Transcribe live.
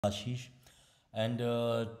Ashish, and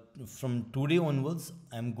from today onwards,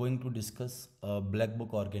 I'm going to discuss Black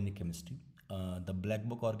Book Organic Chemistry. The Black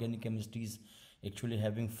Book Organic Chemistry is actually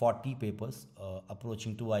having 40 papers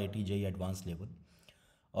approaching to IIT-JEE advanced level.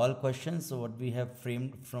 All questions what we have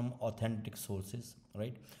framed from authentic sources,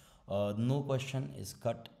 right? No question is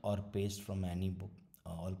cut or paste from any book.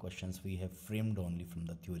 All questions we have framed only from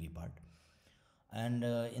the theory part. And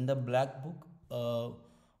in the black book,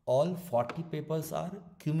 all 40 papers are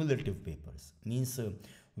cumulative papers, means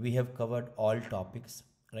we have covered all topics,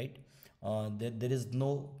 right? There is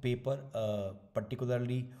no paper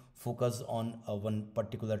particularly focused on one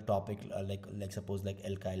particular topic, like suppose like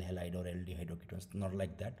alkyl halide or aldehyde ketones, not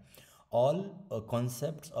like that. All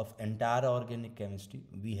concepts of entire organic chemistry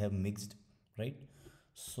we have mixed, right?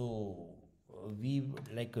 So we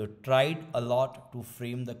tried a lot to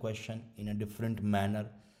frame the question in a different manner,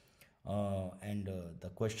 and the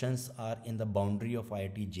questions are in the boundary of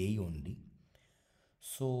IIT-JEE only.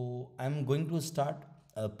 So I'm going to start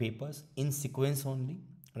papers in sequence only,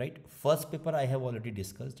 right? First paper I have already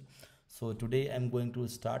discussed. So today I'm going to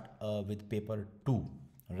start with paper 2,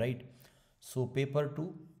 right? So paper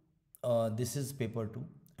 2, this is paper 2,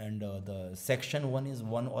 and the section 1 is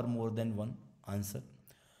one or more than one answer.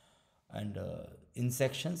 And in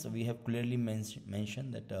sections we have clearly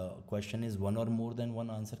mentioned that question is one or more than one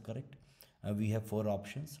answer correct. We have 4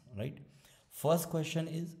 options, right? First question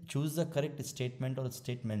is choose the correct statement or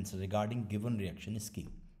statements regarding given reaction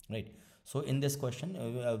scheme, right? So in this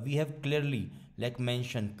question we have clearly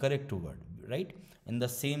mentioned correct word, right? In the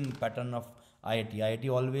same pattern of IIT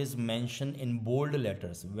always mention in bold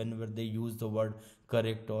letters whenever they use the word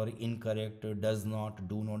correct or incorrect, does not,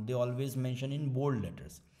 do not, they always mention in bold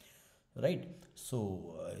letters, right?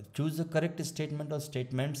 So choose the correct statement or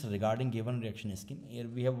statements regarding given reaction scheme. Here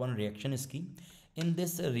we have one reaction scheme. In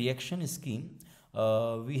this reaction scheme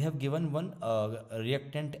we have given one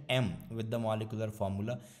reactant M with the molecular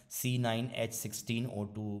formula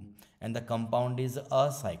C9H16O2, and the compound is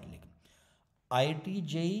acyclic.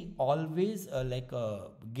 IIT-JEE always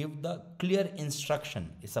give the clear instruction.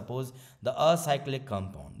 Suppose the acyclic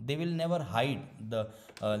compound, they will never hide the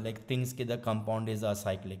things the compound is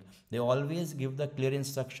acyclic. They always give the clear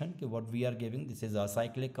instruction what we are giving, this is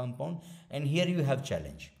acyclic compound, and here you have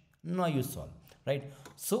challenge, now you solve, right?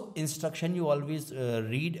 So instruction you always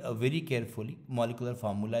read very carefully. Molecular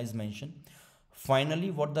formula is mentioned.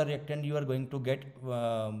 Finally what the reactant you are going to get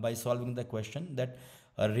by solving the question, that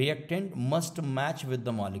a reactant must match with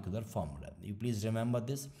the molecular formula, you please remember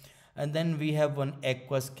this. And then we have one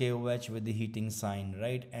aqueous KOH with the heating sign,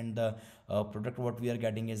 right? And the product what we are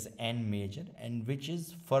getting is N major, and which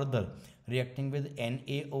is further reacting with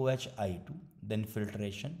NaOHI2, then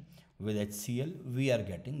filtration with HCl, we are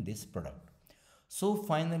getting this product. So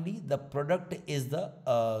finally the product is the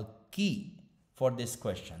key for this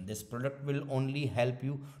question. This product will only help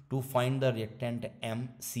you to find the reactant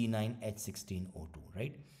MC9H16O2,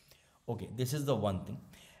 right? Okay, this is the one thing.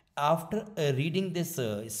 After reading this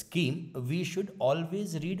scheme, we should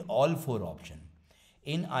always read all 4 options.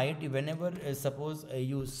 In IIT, whenever suppose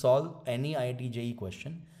you solve any IIT-JEE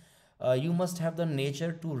question, you must have the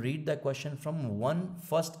nature to read the question from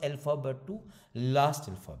first alphabet to last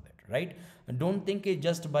alphabet, right? Don't think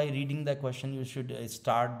just by reading the question you should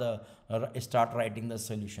start writing the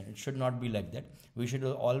solution. It should not be like that. We should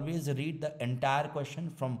always read the entire question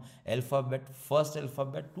from first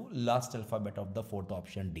alphabet to last alphabet of the 4th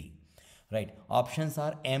option D, right? Options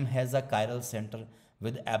are M has a chiral center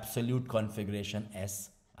with absolute configuration S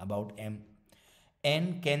about M.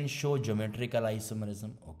 N can show geometrical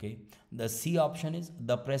isomerism, okay? The C option is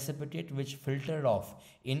the precipitate which filtered off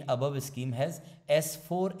in above scheme has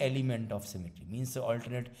S4 element of symmetry, means the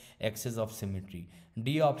alternate axis of symmetry.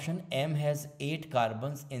 D option, M has 8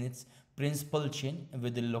 carbons in its principal chain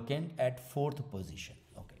with the locant at 4th position,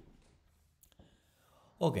 okay?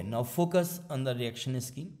 Okay, now focus on the reaction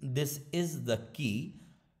scheme. This is the key,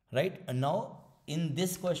 right? And now in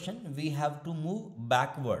this question we have to move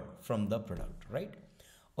backward from the product, right?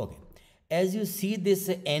 Okay, as you see this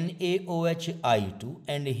NaOHI2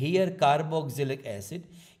 and here carboxylic acid,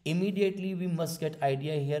 immediately we must get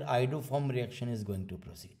idea here iodoform reaction is going to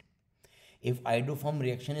proceed. If iodoform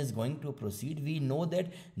reaction is going to proceed, we know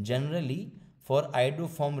that generally for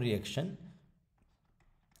iodoform reaction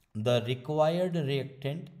the required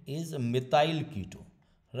reactant is methyl keto,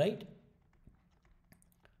 right?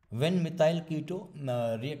 When methyl keto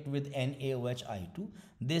react with NaOHI2,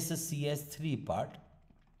 this CS3 part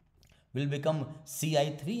will become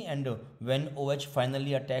Ci3, and when OH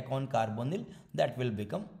finally attack on carbonyl, that will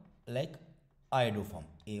become like iodoform.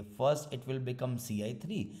 First it will become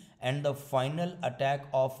Ci3, and the final attack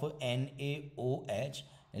of NaOH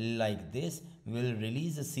like this will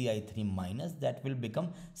release Ci3 minus, that will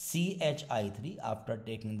become CHI3 after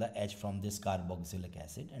taking the H from this carboxylic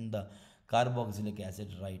acid, and the carboxylic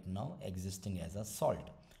acid right now existing as a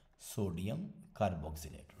salt, sodium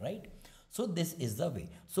carboxylate, right? So this is the way.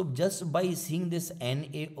 So just by seeing this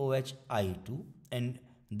NaOHI2 and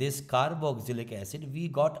this carboxylic acid, we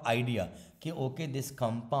got idea कि okay, this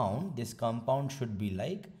compound should be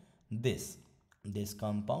like this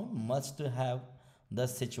compound must have the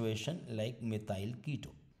situation like methyl keto,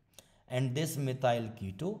 and this methyl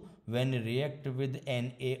keto when react with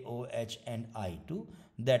NaOH and I2,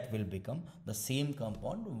 that will become the same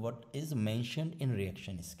compound what is mentioned in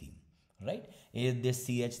reaction scheme, right? If this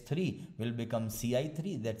CH3 will become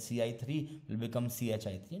Ci3, that Ci3 will become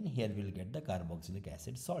CHI3, and here we'll get the carboxylic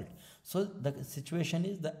acid salt. So the situation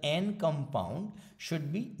is the N compound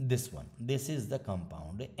should be this one. This is the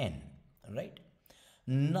compound N, right?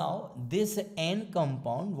 Now this N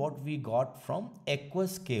compound what we got from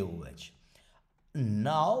aqueous KOH.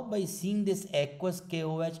 Now by seeing this aqueous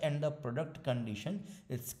KOH and the product condition,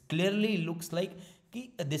 it clearly looks like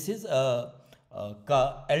this is a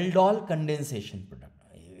aldol condensation product.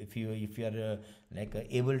 If you are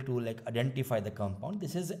able to identify the compound,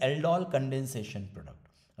 this is aldol condensation product,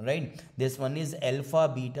 right? This one is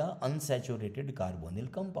alpha beta unsaturated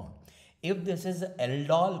carbonyl compound. If this is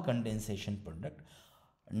aldol condensation product,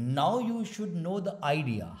 now you should know the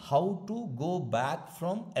idea how to go back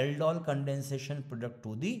from aldol condensation product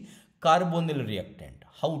to the carbonyl reactant,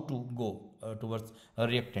 how to go towards a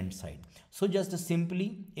reactant side. So just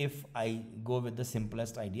simply, if I go with the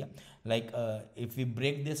simplest idea, if we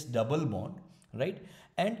break this double bond, right,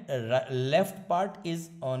 and left part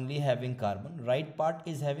is only having carbon, right part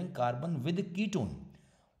is having carbon with ketone.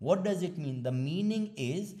 What does it mean? The meaning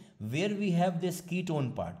is where we have this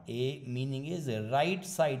ketone part, a meaning is right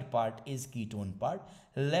side part is ketone part,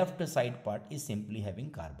 left side part is simply having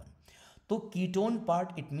carbon. So ketone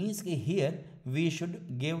part, it means here we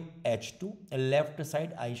should give H2, left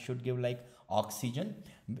side I should give like oxygen,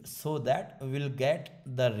 so that we will get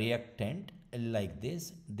the reactant like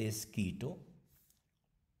this keto,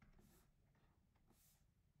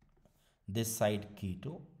 this side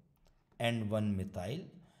keto and one methyl,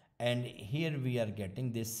 and here we are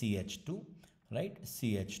getting this CH2, right,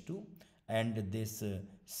 CH2 and this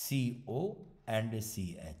CO and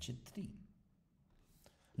CH3.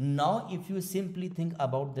 Now if you simply think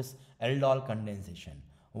about this aldol condensation,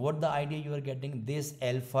 what the idea you are getting, this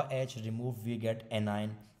alpha H remove, we get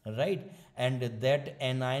anion, right, and that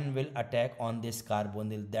anion will attack on this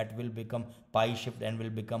carbonyl, that will become pi shift and will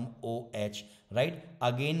become OH, right?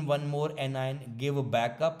 Again one more anion, give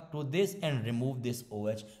backup to this and remove this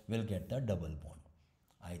OH, will get the double bond.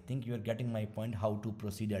 I think you are getting my point how to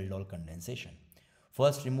proceed aldol condensation.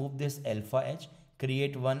 First remove this alpha H,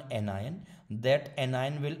 create one anion, that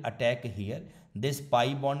anion will attack here, this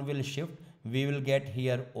pi bond will shift, we will get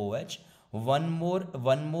here OH, one more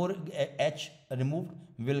H removed,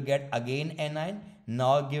 will get again anion,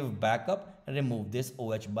 now give backup, remove this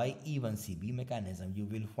OH by E1CB mechanism, you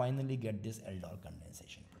will finally get this aldol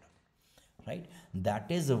condensation product, right?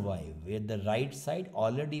 That is why where the right side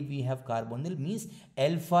already we have carbonyl, means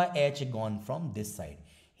alpha H gone from this side.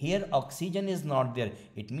 Here oxygen is not there,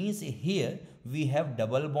 it means here we have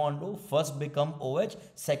double bond O, first become OH,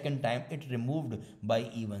 second time it removed by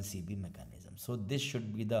E1CB mechanism. So this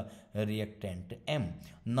should be the reactant M.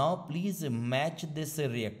 Now please match this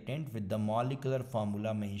reactant with the molecular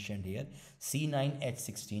formula mentioned here,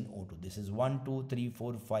 C9H16O2. This is 1, 2, 3,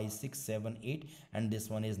 4, 5, 6, 7, 8 and this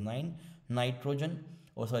one is 9. Nitrogen,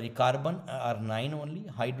 carbon are 9 only,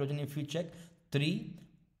 hydrogen if you check, 3,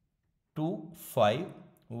 2, 5,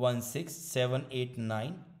 1, 6, 7, 8,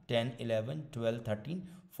 9, 10, 11, 12, 13,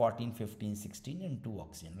 14, 15, 16 and 2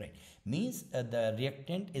 oxygen, right? Means the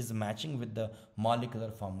reactant is matching with the molecular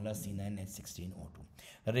formula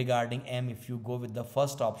C9H16O2. Regarding M, if you go with the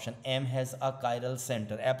first option, M has a chiral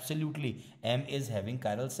center. Absolutely, M is having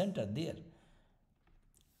chiral center there.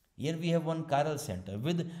 Here we have one chiral center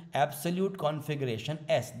with absolute configuration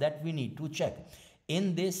S, that we need to check.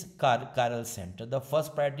 In this chiral center, the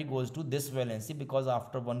first priority goes to this valency, because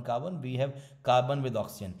after one carbon we have carbon with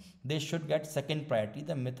oxygen. They should get second priority,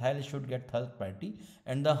 the methyl should get third priority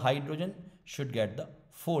and the hydrogen should get the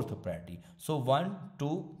fourth priority. So 1,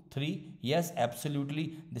 2, 3, yes,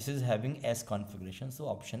 absolutely this is having S configuration, so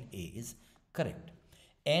option A is correct.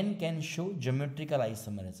 N can show geometrical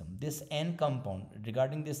isomerism. This N compound,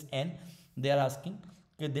 regarding this N, they are asking,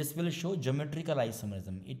 this will show geometrical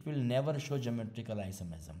isomerism. It will never show geometrical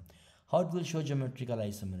isomerism. How it will show geometrical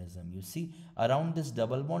isomerism? You see, around this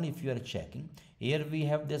double bond, if you are checking, here we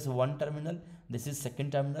have this one terminal, this is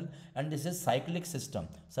second terminal, and this is cyclic system.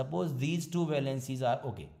 Suppose these two valencies are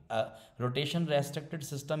okay. Rotation restricted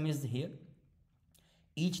system is here.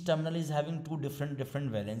 Each terminal is having two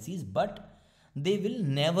different valencies, but they will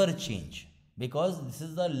never change because this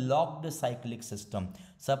is the locked cyclic system.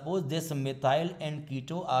 Suppose this methyl and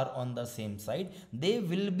keto are on the same side, they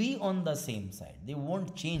will be on the same side, they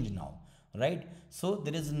won't change now, right? So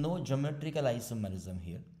there is no geometrical isomerism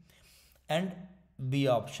here. And B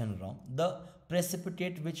option wrong. The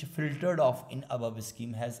precipitate which filtered off in above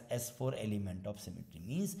scheme has S4 element of symmetry.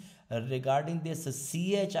 Means regarding this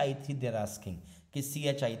CHI3 they are asking कि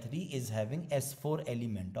CHI3 is having S4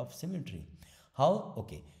 element of symmetry. How?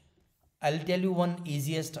 Okay. I'll tell you one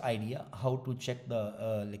easiest idea how to check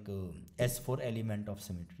the S4 element of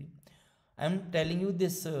symmetry. I'm telling you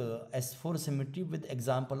this S4 symmetry with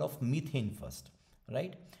example of methane first,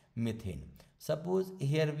 right? Methane. Suppose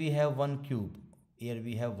here we have one cube, here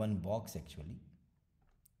we have one box actually.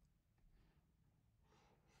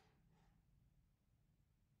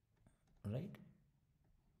 Right?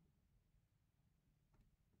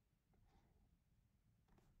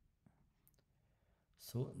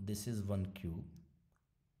 So this is one cube.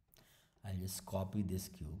 I'll just copy this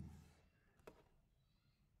cube.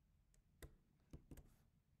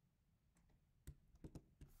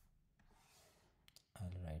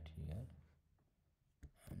 I'll write here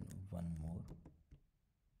and one more.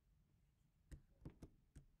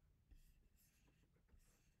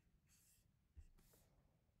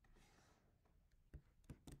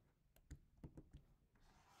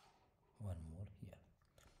 One more here.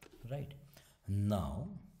 Right. Now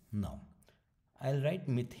I'll write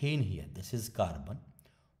methane here. This is carbon.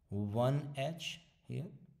 1H here.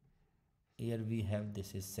 Here we have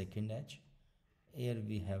this is second H. Here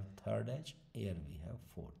we have third H. Here we have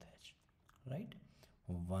fourth H. Right?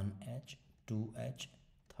 1H, 2H,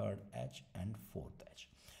 third H and fourth H.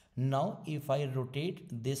 Now if I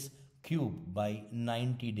rotate this cube by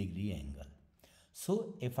 90-degree angle.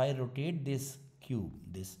 So if I rotate this cube,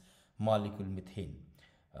 this molecule methane,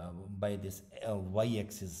 by this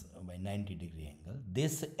y-axis by 90-degree angle,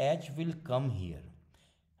 this H will come here,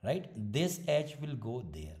 right? This H will go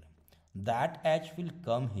there, that H will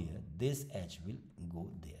come here, this H will go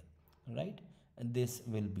there, right? And this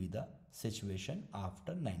will be the situation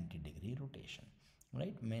after 90-degree rotation,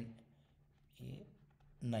 right?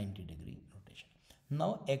 90-degree rotation.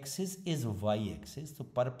 Now axis is y-axis, so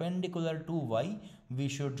perpendicular to y we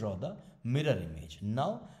should draw the mirror image.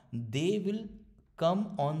 Now they will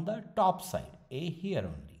come on the top side, A here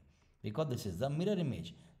only, because this is the mirror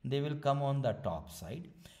image. They will come on the top side,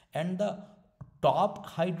 and the top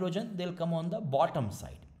hydrogen they'll come on the bottom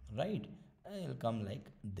side, right? They'll come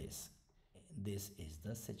like this. This is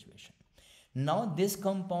the situation. Now this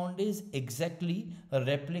compound is exactly a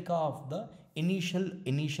replica of the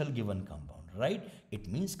initial given compound, right? It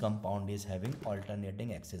means compound is having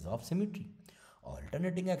alternating axis of symmetry.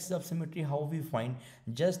 Alternating axis of symmetry, how we find?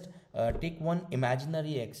 Just take one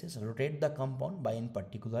imaginary axis, rotate the compound by a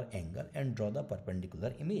particular angle and draw the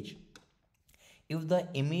perpendicular image. If the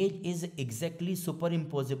image is exactly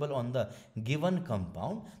superimposable on the given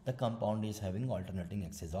compound, the compound is having alternating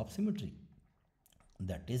axis of symmetry.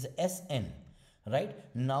 That is Sn, right?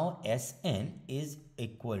 Now Sn is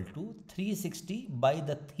equal to 360 by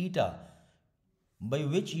the theta by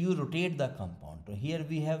which you rotate the compound. So here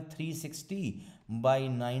we have 360 by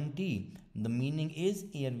 90. The meaning is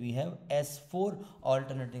here we have S4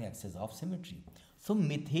 alternating axis of symmetry. So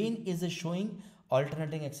methane is showing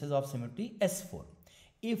alternating axis of symmetry S4.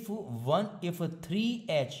 If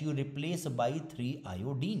 3H you replace by 3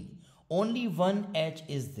 iodine, only one H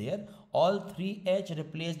is there, all 3H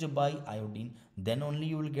replaced by iodine, then only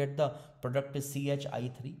you will get the product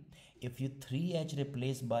CHI3. If you 3H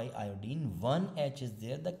replaced by iodine, 1H is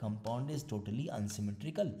there, the compound is totally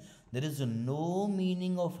unsymmetrical. There is no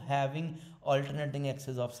meaning of having alternating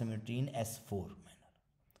axis of symmetry in S4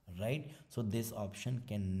 manner, right? So this option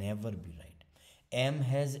can never be right. M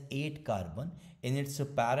has 8 carbon in its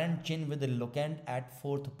parent chain with the locant at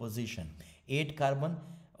 4th position. 8 carbon,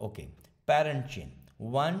 okay, parent chain.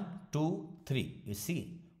 1, 2, 3. You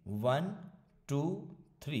see, 1, 2,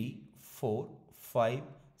 3, 4, 5,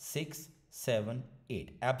 6, 7,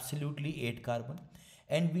 8. Absolutely 8 carbon.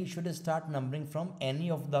 And we should start numbering from any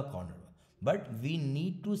of the corner. But we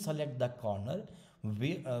need to select the corner.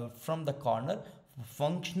 From the corner,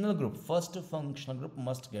 functional group, first functional group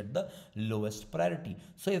must get the lowest priority.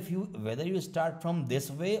 So if you, whether you start from this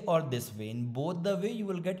way or this way, in both the way you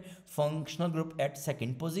will get functional group at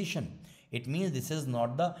second position. It means this is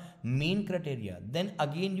not the main criteria. Then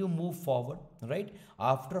again you move forward, right?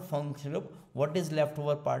 After function group, what is left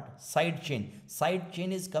over part? Side chain. Side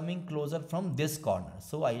chain is coming closer from this corner.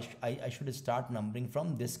 So I should start numbering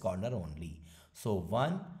from this corner only. So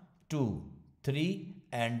 1, 2, 3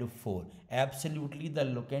 and 4. Absolutely the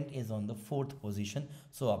locant is on the fourth position.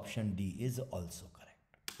 So option D is also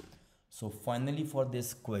correct. So finally for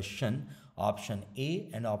this question, option A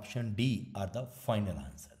and option D are the final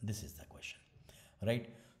answer. This is the question, right?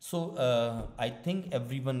 So I think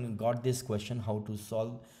everyone got this question, how to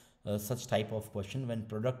solve such type of question. When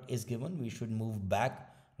product is given, we should move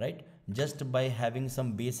back, right? Just by having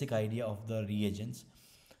some basic idea of the reagents.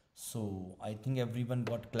 So I think everyone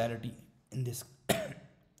got clarity in this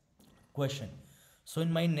question. So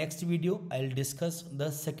in my next video, I'll discuss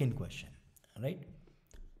the second question, right?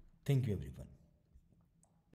 Thank you everyone.